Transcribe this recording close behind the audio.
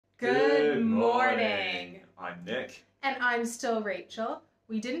Good morning. I'm Nick. And I'm still Rachel.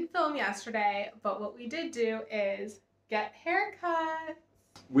 We didn't film yesterday, but what we did do is get haircuts.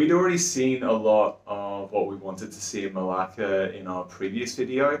 We'd already seen a lot of what we wanted to see in Malacca in our previous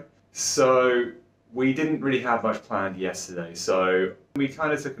video, so we didn't really have much planned yesterday, so we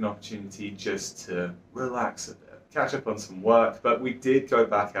kind of took an opportunity just to relax a bit, catch up on some work, but we did go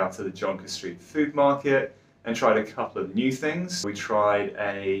back out to the Jonker Street food market and tried a couple of new things. We tried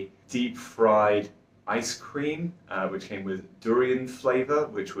a deep fried ice cream, which came with durian flavor,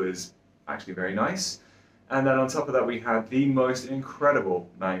 which was actually very nice. And then on top of that, we had the most incredible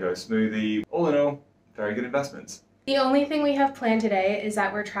mango smoothie. All in all, very good investments. The only thing we have planned today is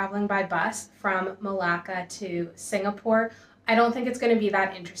that we're traveling by bus from Malacca to Singapore. I don't think it's going to be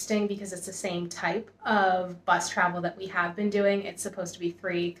that interesting because it's the same type of bus travel that we have been doing. It's supposed to be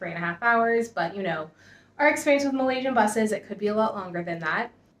 3.5 hours, but you know, our experience with Malaysian buses, it could be a lot longer than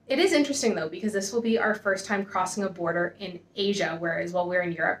that. It is interesting though, because this will be our first time crossing a border in Asia, whereas while we're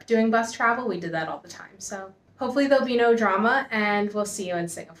in Europe doing bus travel, we did that all the time. So hopefully there'll be no drama and we'll see you in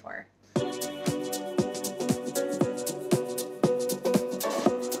Singapore.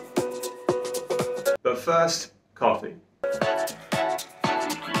 But first, coffee.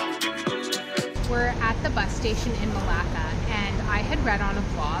 We're at the bus station in Malacca, and I had read on a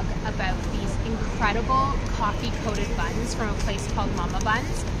blog about these incredible coffee-coated buns from a place called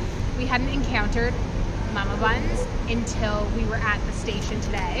MammaBunz. We hadn't encountered MammaBunz until we were at the station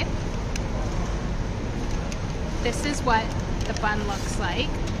today. This is what the bun looks like.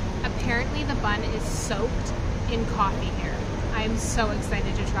 Apparently the bun is soaked in coffee here. I'm so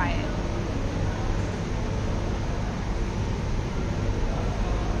excited to try it.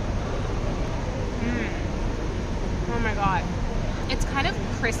 Oh my god. It's kind of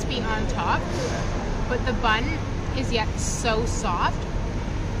crispy on top, but the bun is yet so soft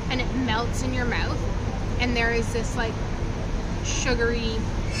and it melts in your mouth, and there is this like sugary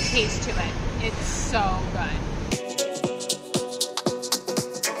taste to it. It's so good.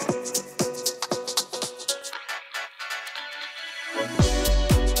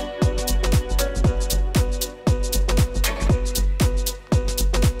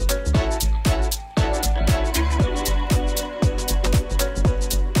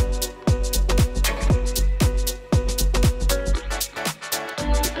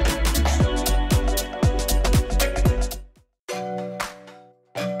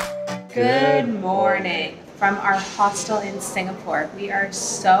 Good morning from our hostel in Singapore. We are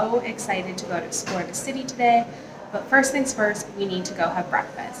so excited to go to explore the city today, but first things first, we need to go have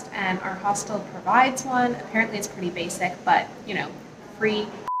breakfast, and our hostel provides one. Apparently it's pretty basic, but you know, free,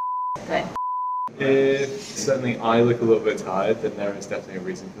 good. If certainly I look a little bit tired, then there is definitely a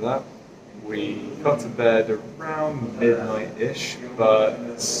reason for that. We got to bed around midnight-ish,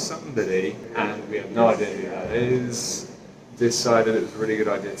 but somebody, and we have no idea who that is, decided it was a really good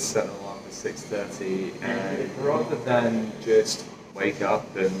idea to set an alarm for 6:30, and rather than just wake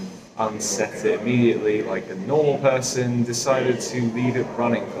up and unset it immediately like a normal person, decided to leave it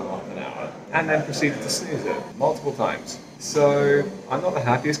running for half an hour and then proceeded to snooze it multiple times. So I'm not the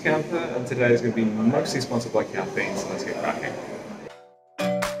happiest camper, and today is going to be mostly sponsored by caffeine, so let's get cracking.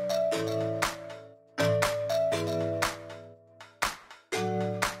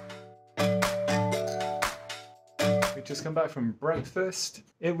 Just come back from breakfast.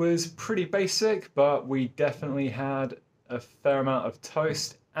 It was pretty basic, but we definitely had a fair amount of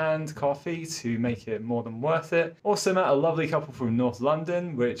toast and coffee to make it more than worth it. Also met a lovely couple from North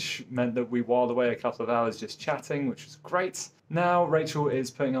London, which meant that we whiled away a couple of hours just chatting, which was great. Now Rachel is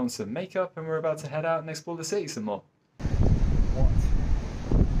putting on some makeup and we're about to head out and explore the city some more. What?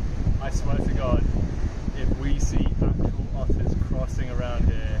 I swear to God, if we see actual otters crossing around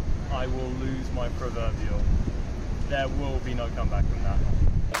here, I will lose my proverbial. There will be no comeback from that.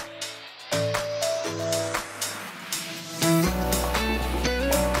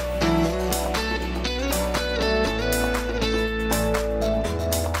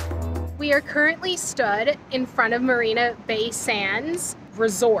 We are currently stood in front of Marina Bay Sands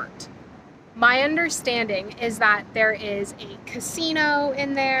Resort. My understanding is that there is a casino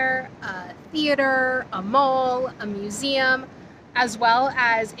in there, a theater, a mall, a museum, as well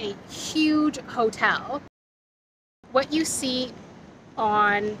as a huge hotel. What you see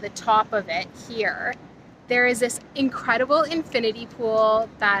on the top of it here, there is this incredible infinity pool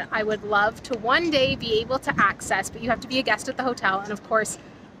that I would love to one day be able to access, but you have to be a guest at the hotel, and of course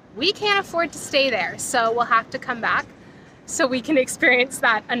we can't afford to stay there, so we'll have to come back so we can experience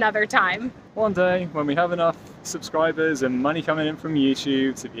that another time. One day, when we have enough subscribers and money coming in from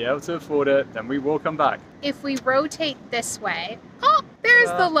YouTube to be able to afford it, then we will come back. If we rotate this way, oh, there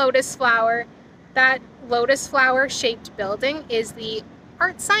Here's the lotus flower. That lotus flower shaped building is the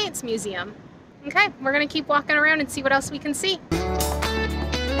Art Science Museum. Okay, we're gonna keep walking around and see what else we can see. Do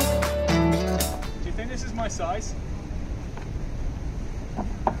you think this is my size?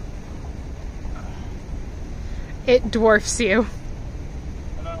 It dwarfs you.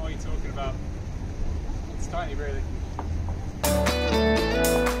 I don't know what you're talking about. It's tiny, really.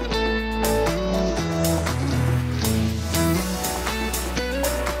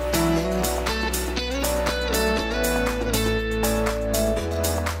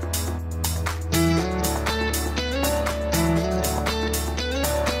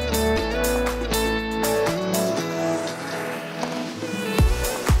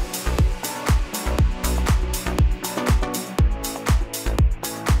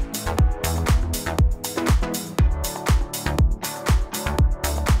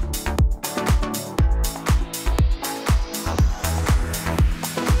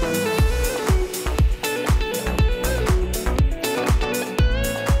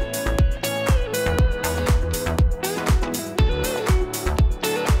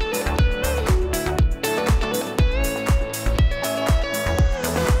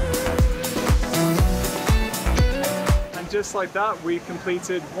 Just like that, we've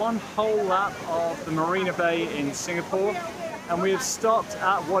completed one whole lap of the Marina Bay in Singapore, and we have stopped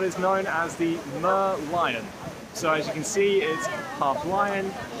at what is known as the Merlion. So as you can see, it's half lion,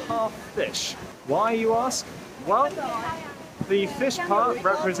 half fish. Why, you ask? Well, the fish part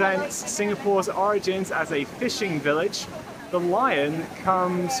represents Singapore's origins as a fishing village. The lion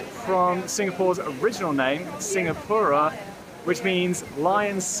comes from Singapore's original name, Singa-pours, which means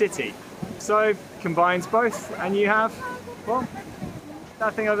Lion City. So combines both, and you have, well,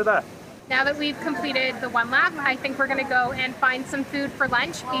 that thing over there. Now that we've completed the one lap, I think we're gonna go and find some food for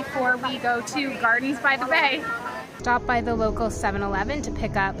lunch before we go to Gardens by the Bay. Stop by the local 7-Eleven to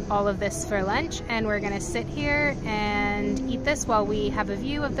pick up all of this for lunch, and we're gonna sit here and eat this while we have a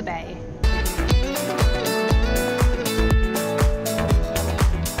view of the bay.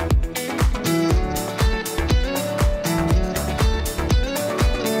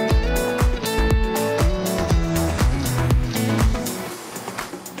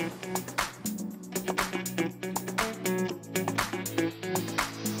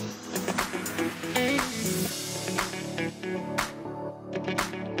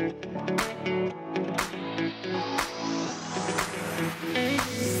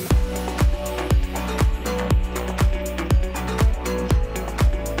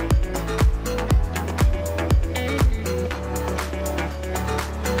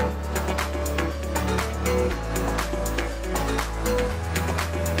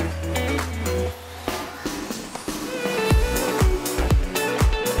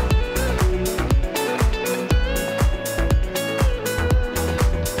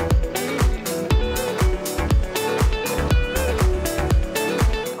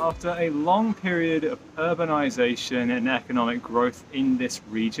 After a long period of urbanization and economic growth in this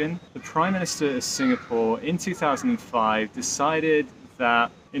region, the Prime Minister of Singapore in 2005 decided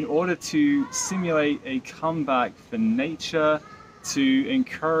that in order to simulate a comeback for nature, to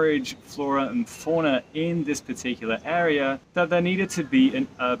encourage flora and fauna in this particular area, that there needed to be an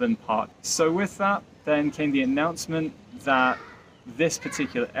urban park. So with that, then came the announcement that this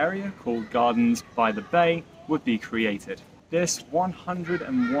particular area, called Gardens by the Bay, would be created. This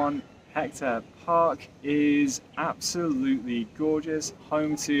 101 hectare park is absolutely gorgeous,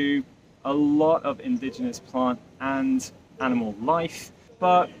 home to a lot of indigenous plant and animal life.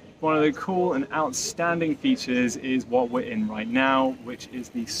 But one of the cool and outstanding features is what we're in right now, which is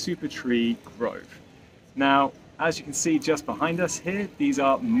the Supertree Grove. Now, as you can see just behind us here, these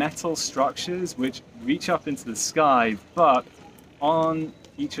are metal structures which reach up into the sky, but on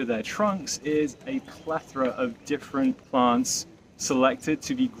each of their trunks is a plethora of different plants selected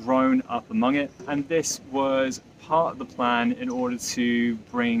to be grown up among it, and this was part of the plan in order to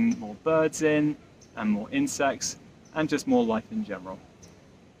bring more birds in and more insects and just more life in general.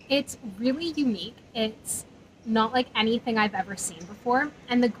 It's really unique. It's not like anything I've ever seen before,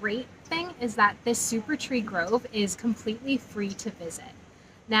 and the great thing is that this Supertree Grove is completely free to visit.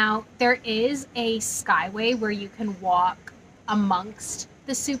 Now, there is a skyway where you can walk amongst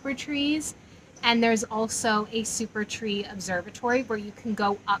the super trees, and there's also a super tree observatory where you can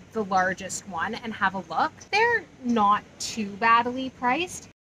go up the largest one and have a look. They're not too badly priced,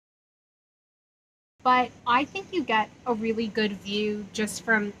 but I think you get a really good view just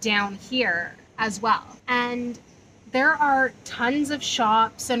from down here as well. And there are tons of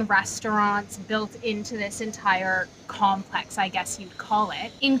shops and restaurants built into this entire complex, I guess you'd call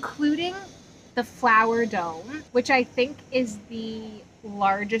it, including the Flower Dome, which I think is the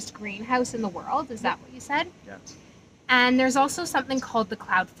largest greenhouse in the world. Is that what you said? Yeah. And there's also something called the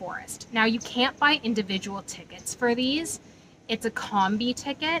Cloud Forest. Now, you can't buy individual tickets for these. It's a combi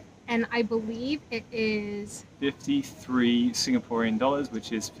ticket, and I believe it is 53 Singaporean dollars,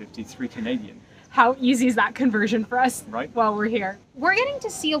 which is 53 Canadian. how easy is that conversion for us Right. while we're here? We're getting to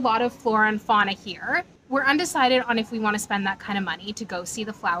see a lot of flora and fauna here. We're undecided on if we want to spend that kind of money to go see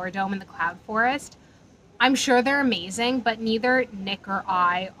the Flower Dome and the Cloud Forest. I'm sure they're amazing, but neither Nick or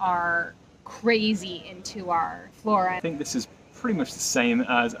I are crazy into our flora. I think this is pretty much the same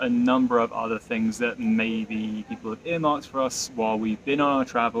as a number of other things that maybe people have earmarked for us while we've been on our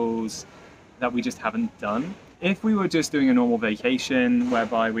travels that we just haven't done. If we were just doing a normal vacation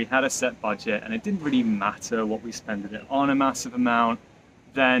whereby we had a set budget and it didn't really matter what we spent it on a massive amount,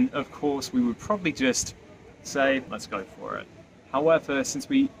 then of course we would probably just say, let's go for it. However, since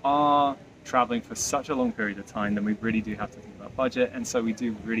we are traveling for such a long period of time, then we really do have to think about budget, and so we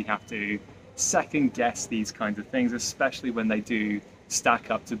do really have to second guess these kinds of things, especially when they do stack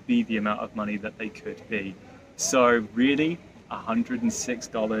up to be the amount of money that they could be. So really,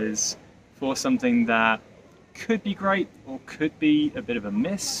 $106 for something that could be great or could be a bit of a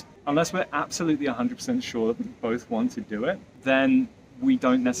miss, unless we're absolutely 100% sure that we both want to do it, then we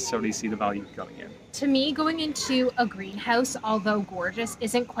don't necessarily see the value of going in. To me, going into a greenhouse, although gorgeous,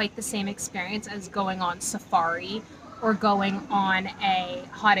 isn't quite the same experience as going on safari or going on a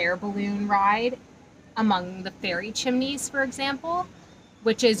hot air balloon ride among the fairy chimneys, for example,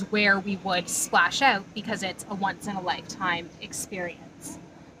 which is where we would splash out because it's a once-in-a-lifetime experience.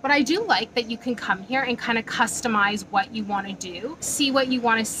 But I do like that you can come here and kind of customize what you want to do, see what you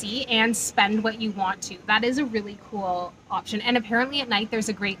want to see, and spend what you want to. That is a really cool option. And apparently at night there's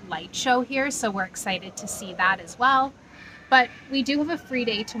a great light show here, so we're excited to see that as well. But we do have a free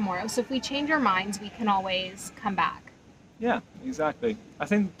day tomorrow, so if we change our minds, we can always come back. Yeah, exactly. I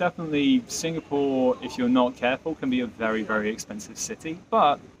think definitely Singapore, if you're not careful, can be a very, very expensive city.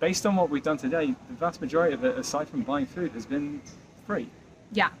 But based on what we've done today, the vast majority of it, aside from buying food, has been free.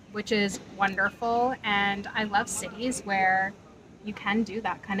 Yeah, which is wonderful. And I love cities where you can do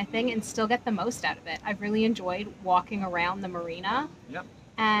that kind of thing and still get the most out of it. I've really enjoyed walking around the marina. Yep.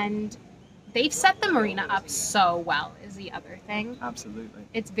 And they've set the marina up so well, is the other thing. Absolutely.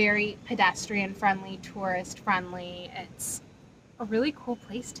 It's very pedestrian friendly, tourist friendly. It's a really cool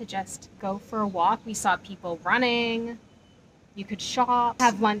place to just go for a walk. We saw people running. You could shop,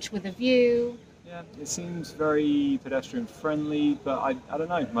 have lunch with a view. Yeah, it seems very pedestrian friendly, but I don't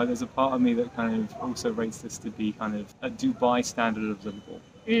know. Like, there's a part of me that kind of also rates this to be kind of a Dubai standard of livable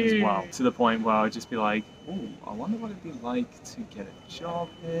as well. To the point where I'd just be like, oh, I wonder what it'd be like to get a job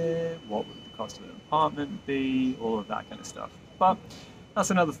here. What would the cost of an apartment be? All of that kind of stuff. But that's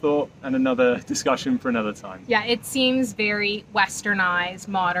another thought and another discussion for another time. Yeah, it seems very westernized,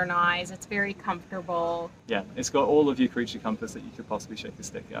 modernized. It's very comfortable. Yeah, it's got all of your creature comforts that you could possibly shake a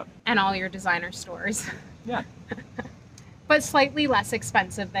stick at. And all your designer stores. Yeah. But slightly less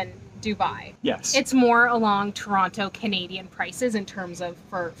expensive than Dubai. Yes. It's more along Toronto Canadian prices in terms of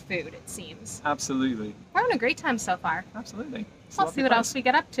for food, it seems. Absolutely. We're having a great time so far. Absolutely. Let's see what else we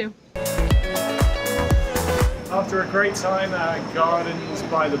get up to. After a great time at Gardens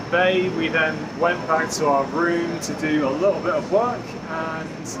by the Bay, we then went back to our room to do a little bit of work,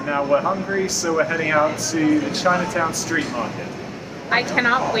 and now we're hungry, so we're heading out to the Chinatown street market. I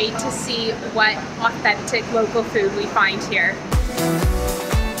cannot wait to see what authentic local food we find here.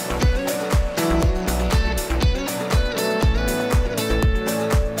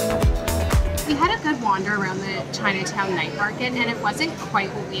 We had a good wander around the Chinatown night market, and it wasn't quite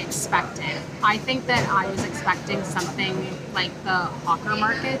what we expected. I think that I was expecting something like the hawker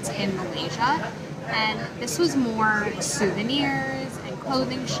markets in Malaysia, and this was more souvenirs and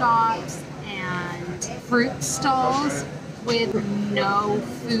clothing shops and fruit stalls with no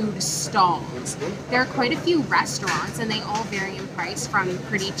food stalls. There are quite a few restaurants, and they all vary in price from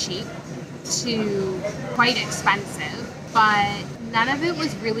pretty cheap to quite expensive, but none of it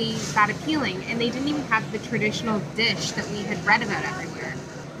was really that appealing, and they didn't even have the traditional dish that we had read about everywhere.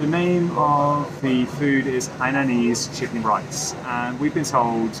 The name of the food is Hainanese chicken rice, and we've been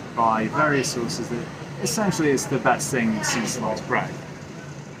told by various sources that essentially it's the best thing since sliced bread.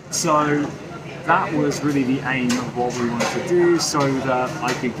 So that was really the aim of what we wanted to do, so that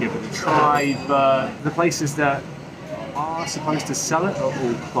I could give it a try, but the places that are supposed to sell it are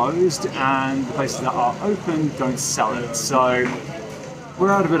all closed, and the places that are open don't sell it, so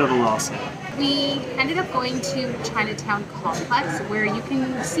we're at a bit of a loss here. We ended up going to Chinatown Complex, where you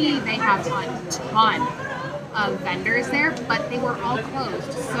can see they have a ton of vendors there, but they were all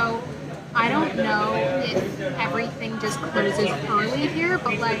closed. So I don't know if everything just closes early here,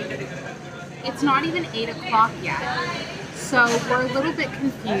 but like it's not even 8 o'clock yet. So we're a little bit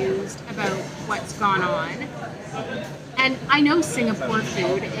confused about what's gone on. And I know Singapore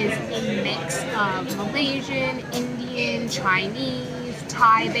food is a mix of Malaysian, Indian, Chinese,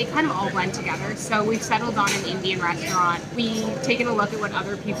 Thai. They kind of all blend together. So we've settled on an Indian restaurant. We've taken a look at what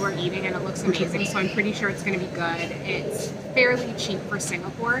other people are eating and it looks amazing. So I'm pretty sure it's going to be good. It's fairly cheap for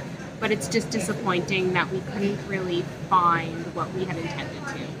Singapore, but it's just disappointing that we couldn't really find what we had intended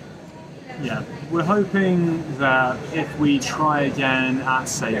to. Yeah, we're hoping that if we try again at,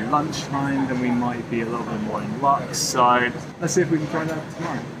 say, lunchtime, then we might be a little bit more in luck. So let's see if we can try that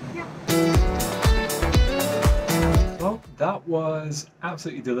tomorrow. Yeah. Well, that was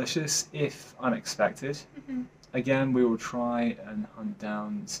absolutely delicious, if unexpected. Again, we will try and hunt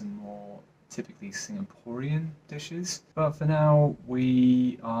down some more typically Singaporean dishes. But for now,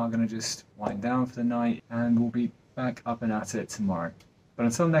 we are going to just wind down for the night and we'll be back up and at it tomorrow. But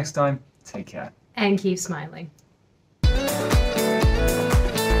until next time, take care. And keep smiling.